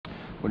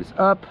What is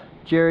up?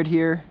 Jared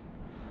here.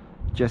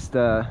 Just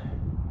kind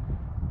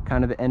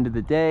of the end of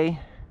the day.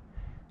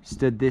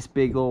 Stood this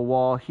big old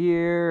wall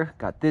here.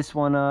 Got this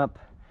one up.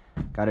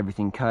 Got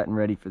everything cut and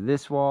ready for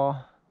this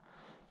wall.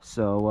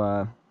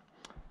 So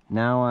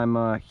now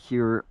I'm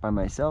here by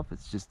myself.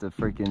 It's just a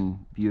freaking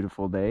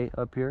beautiful day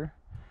up here.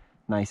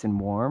 Nice and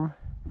warm.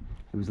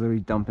 It was literally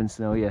dumping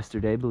snow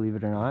yesterday, believe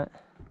it or not.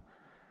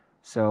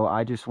 So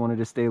I just wanted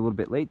to stay a little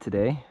bit late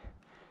today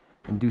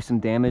and do some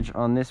damage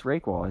on this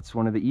rake wall. It's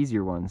one of the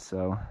easier ones,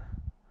 so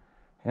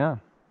yeah,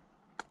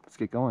 let's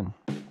get going.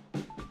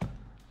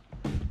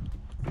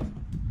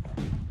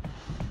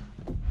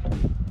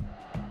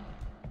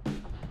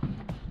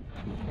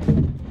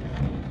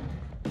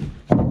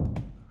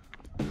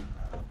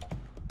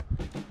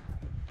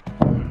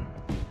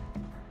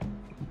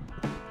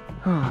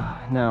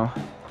 Now,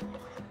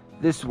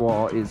 this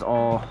wall is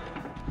all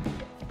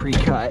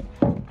pre-cut.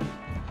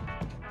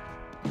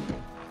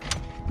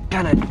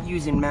 Kind of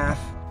using math.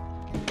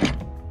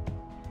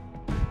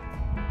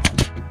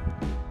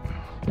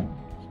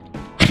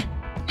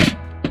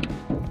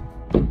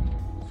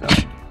 So,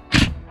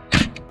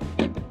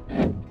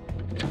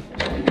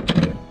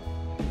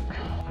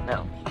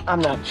 now, I'm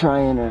not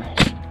trying or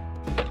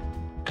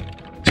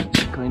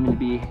claiming to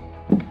be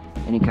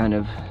any kind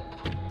of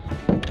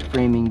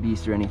framing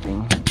beast or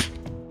anything.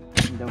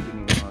 Don't get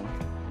me wrong,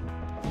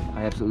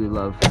 I absolutely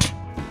love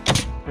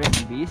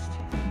framing beast.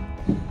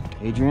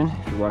 Adrian,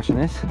 if you're watching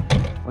this,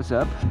 what's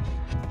up?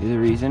 You're the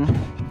reason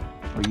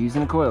we're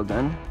using a coil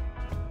gun.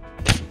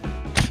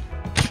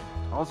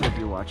 Also, if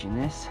you're watching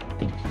this,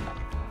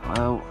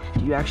 do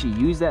you actually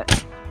use that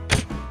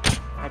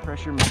high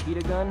pressure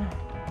mosquito gun?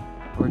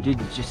 Or did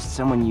just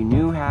someone you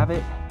knew have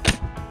it?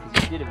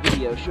 Because you did a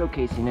video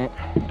showcasing it,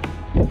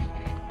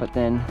 but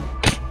then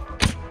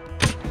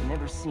I've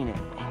never seen it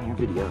in your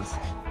videos.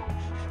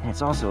 And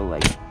it's also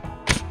like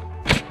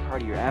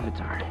part of your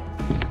avatar.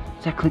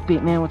 Is that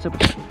clickbait, man? What's up? I'm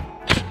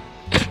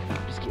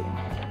just kidding.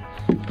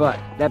 But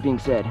that being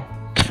said,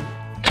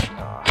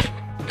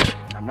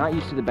 I'm not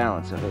used to the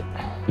balance of it.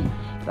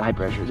 The high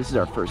pressure. This is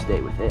our first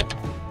day with it.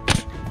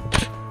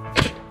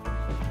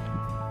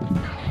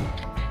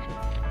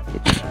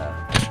 It's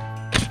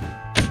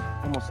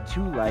almost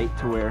too light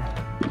to where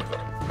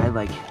I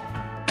like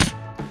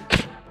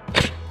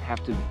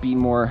have to be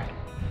more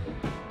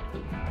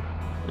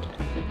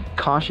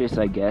cautious,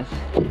 I guess,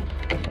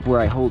 where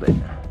I hold it.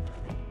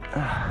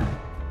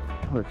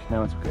 Look,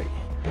 now it's great.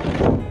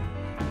 There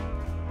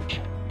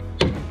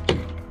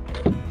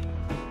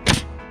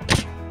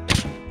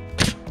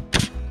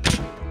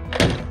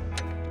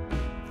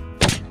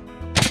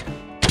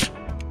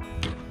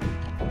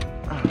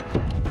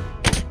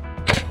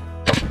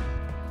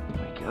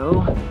we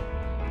go.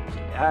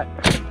 See that?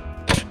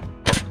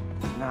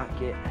 Does not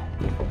get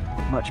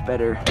much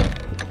better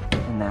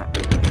than that.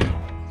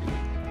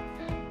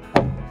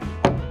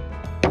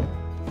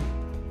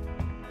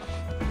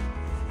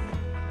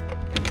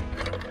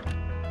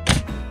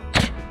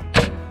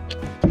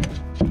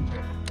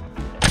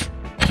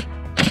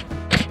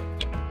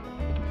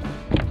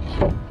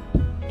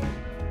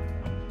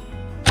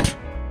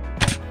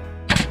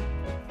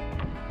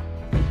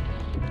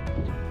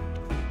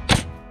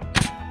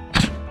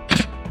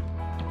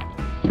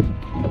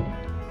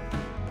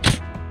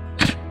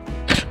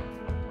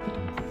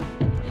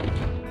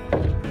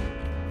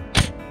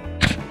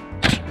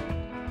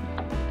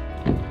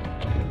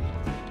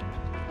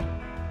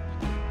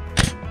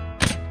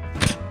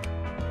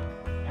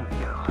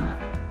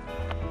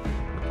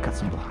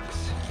 Some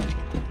blocks.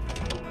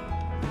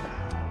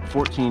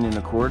 14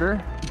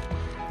 1/4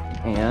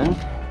 and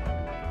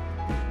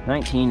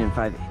 19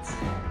 5/8.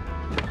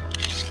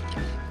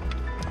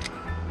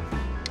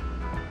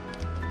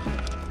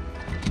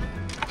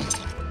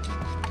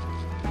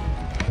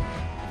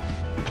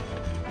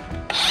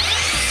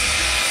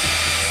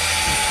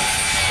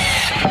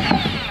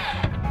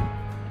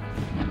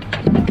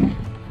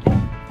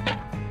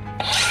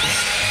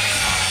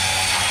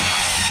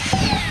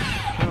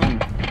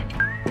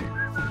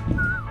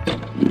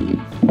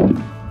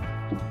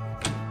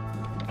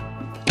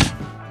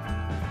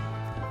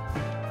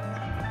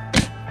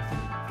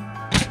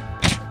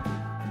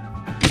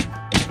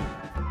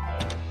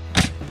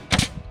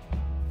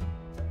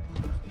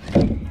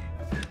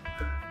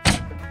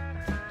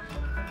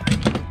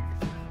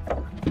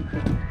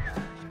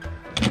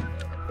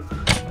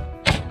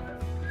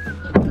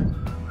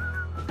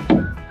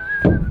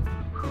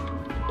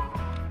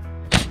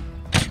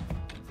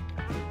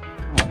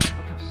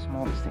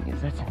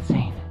 That's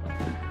insane.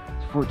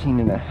 It's 14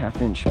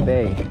 1/2-inch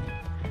bay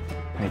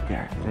right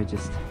there that I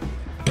just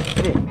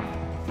fit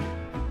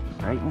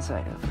right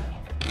inside of.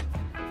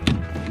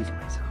 Confusing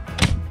myself.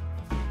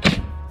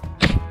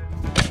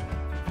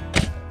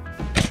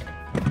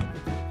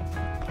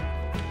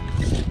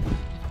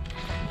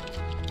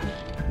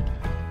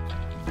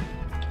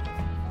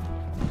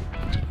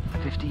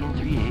 $50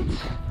 3/8.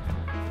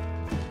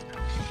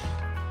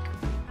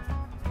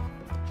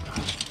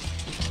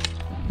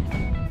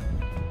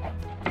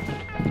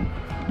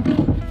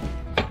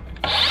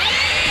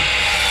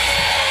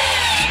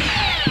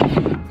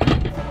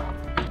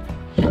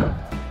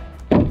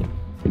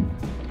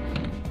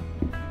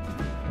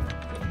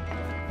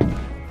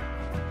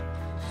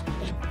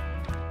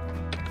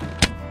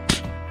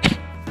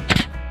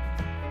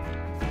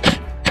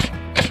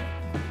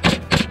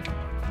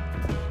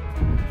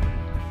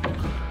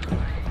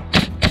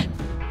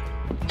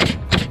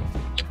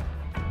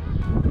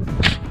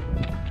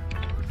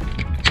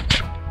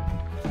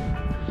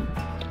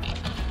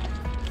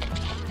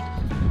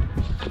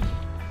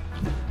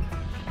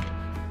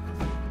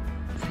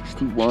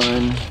 61.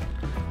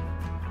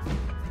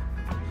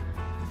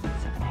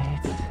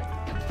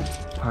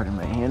 7/8. Pardon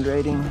my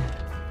handwriting.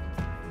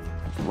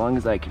 As long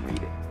as I can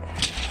read it.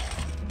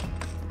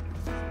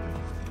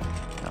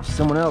 Now, if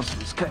someone else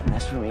was cutting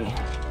this for me,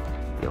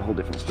 it'd be a whole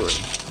different story.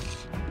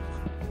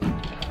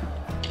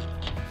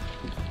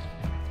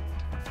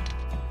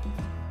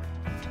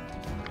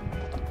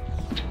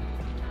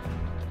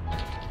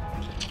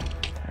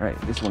 All right,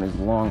 this one is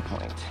long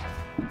point.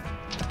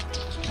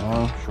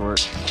 Long,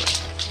 short.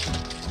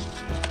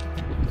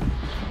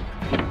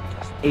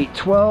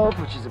 812,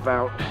 which is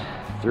about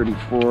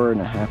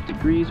 34.5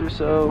 degrees or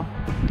so.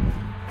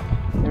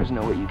 There's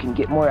no way you can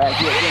get more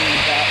accurate than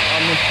that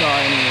on this saw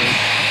anyway.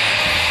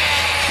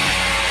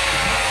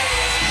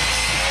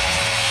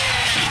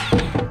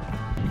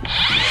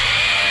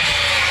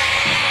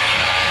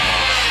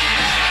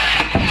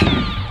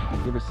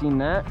 You ever seen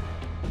that?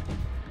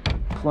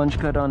 Plunge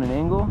cut on an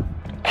angle?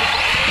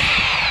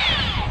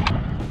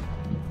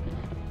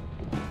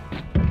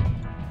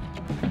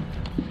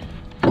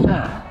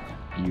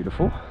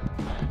 Beautiful.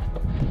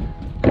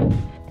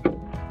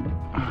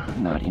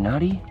 Naughty,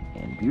 naughty,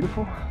 and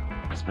beautiful.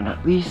 Last but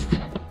not least,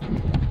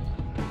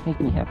 make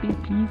me happy,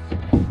 please.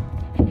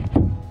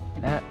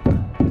 That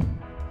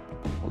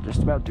will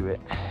just about do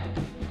it.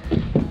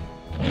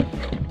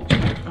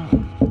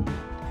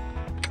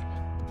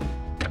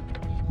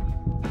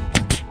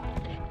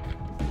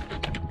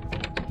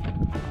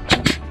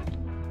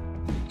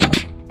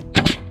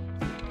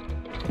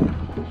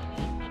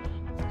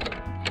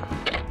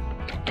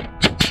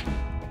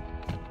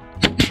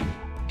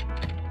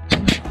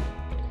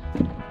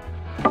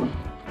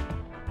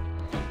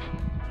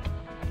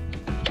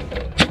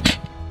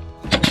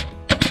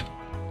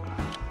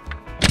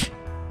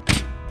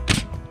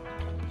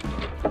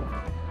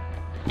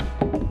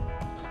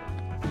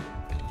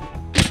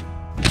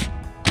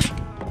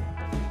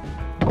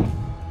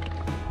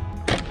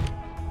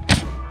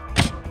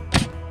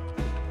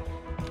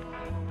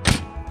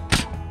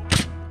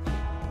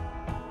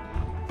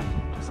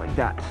 Like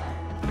that.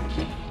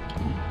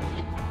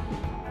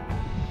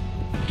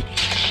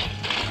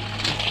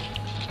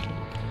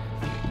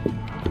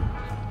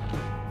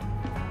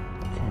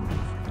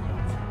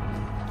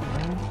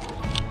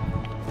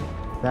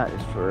 That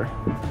is for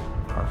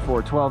our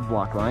 412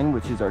 block line,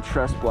 which is our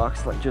truss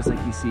blocks, like just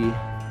like you see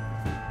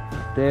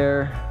up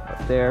there,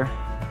 up there.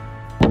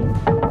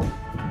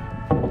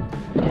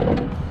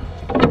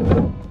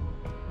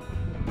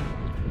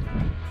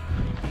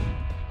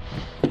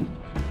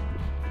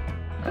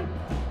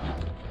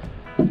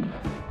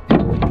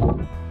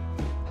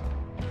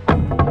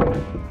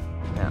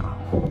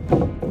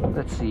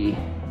 Let's see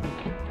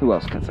who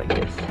else cuts like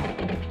this.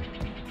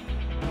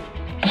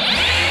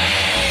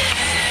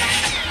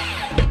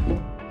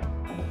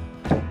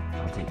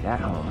 I'll take that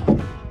home.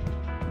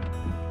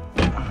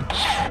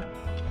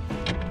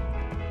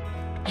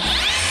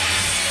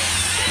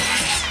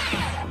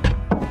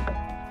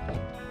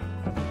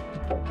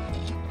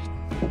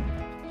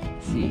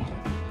 Let's see,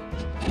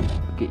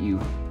 I'll get you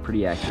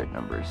pretty accurate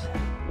numbers.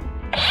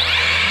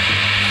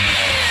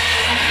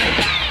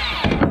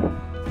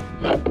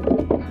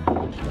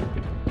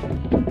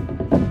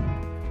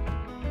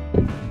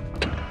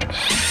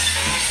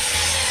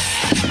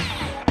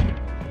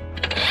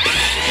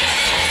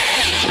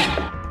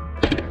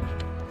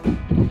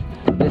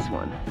 This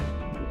one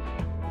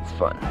is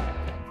fun.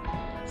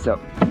 So,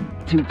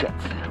 2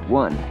 cuts.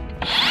 1.5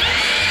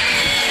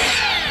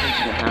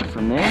 inches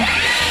from there.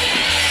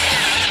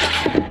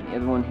 The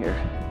other one here.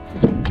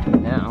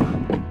 Now,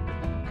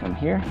 come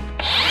here.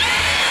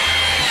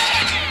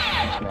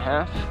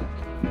 1.5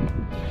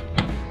 inches.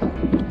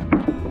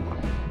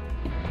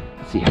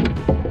 Let's see.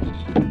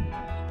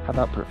 How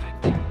about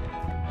perfect?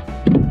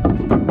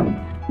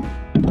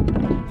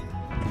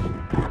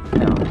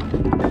 Now,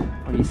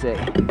 what do you say?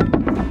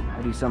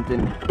 I do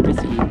something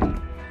risky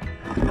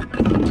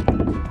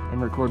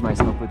and record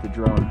myself with the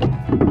drone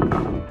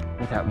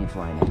without me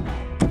flying it.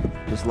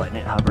 Just letting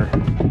it hover.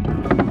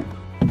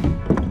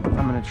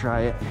 I'm gonna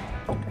try it.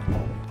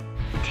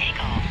 Take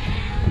off.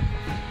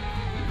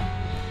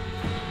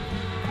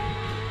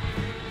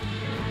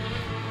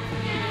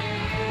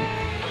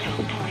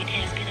 Home point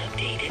has been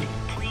updated.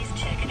 Please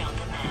check it on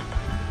the map.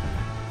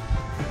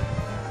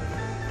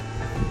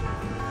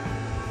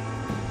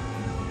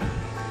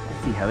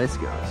 Let's see how this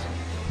goes.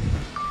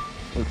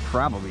 It'll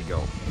probably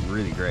go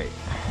really great.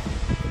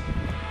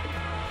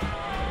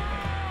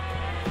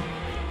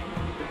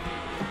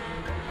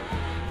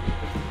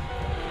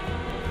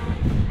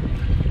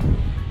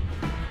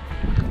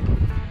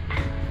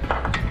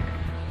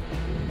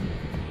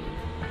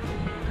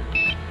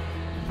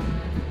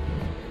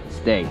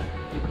 Stay.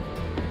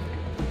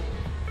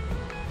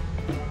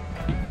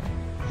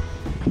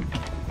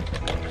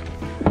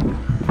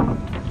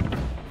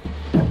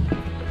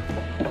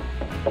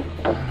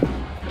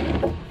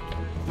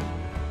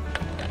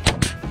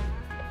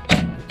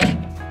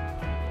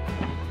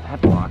 That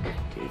block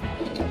did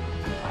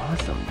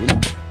awesome,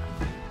 didn't it?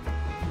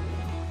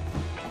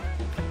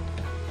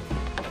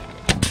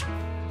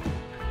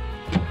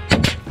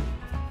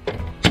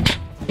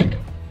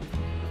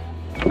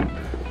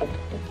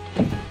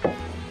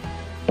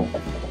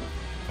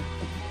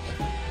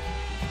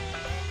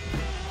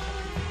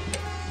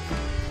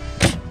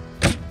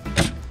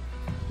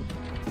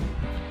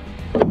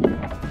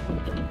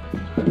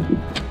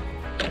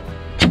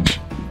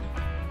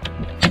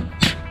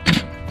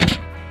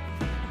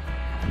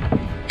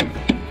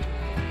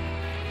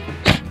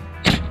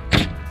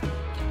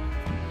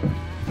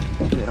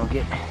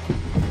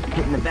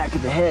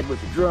 head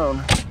with the drone.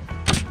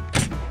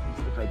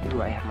 If I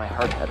do, I have my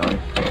hard hat on.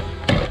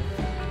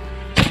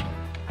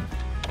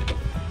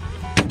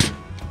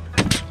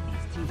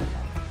 These teeth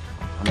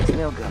on this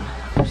nail gun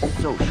are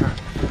so sharp.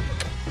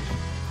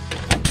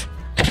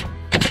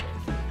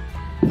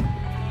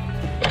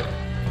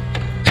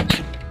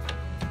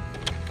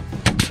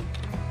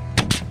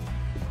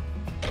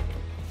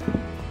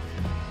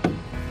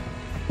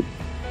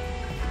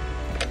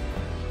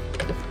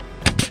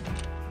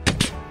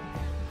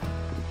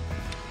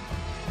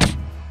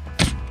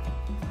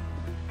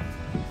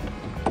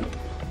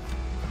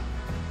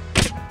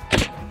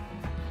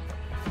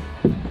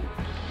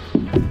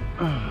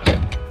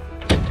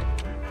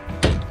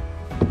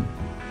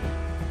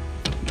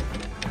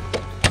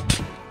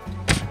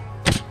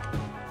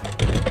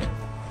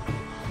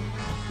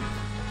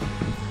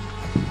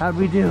 How'd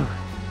we do?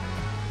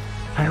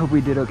 I hope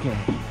we did okay.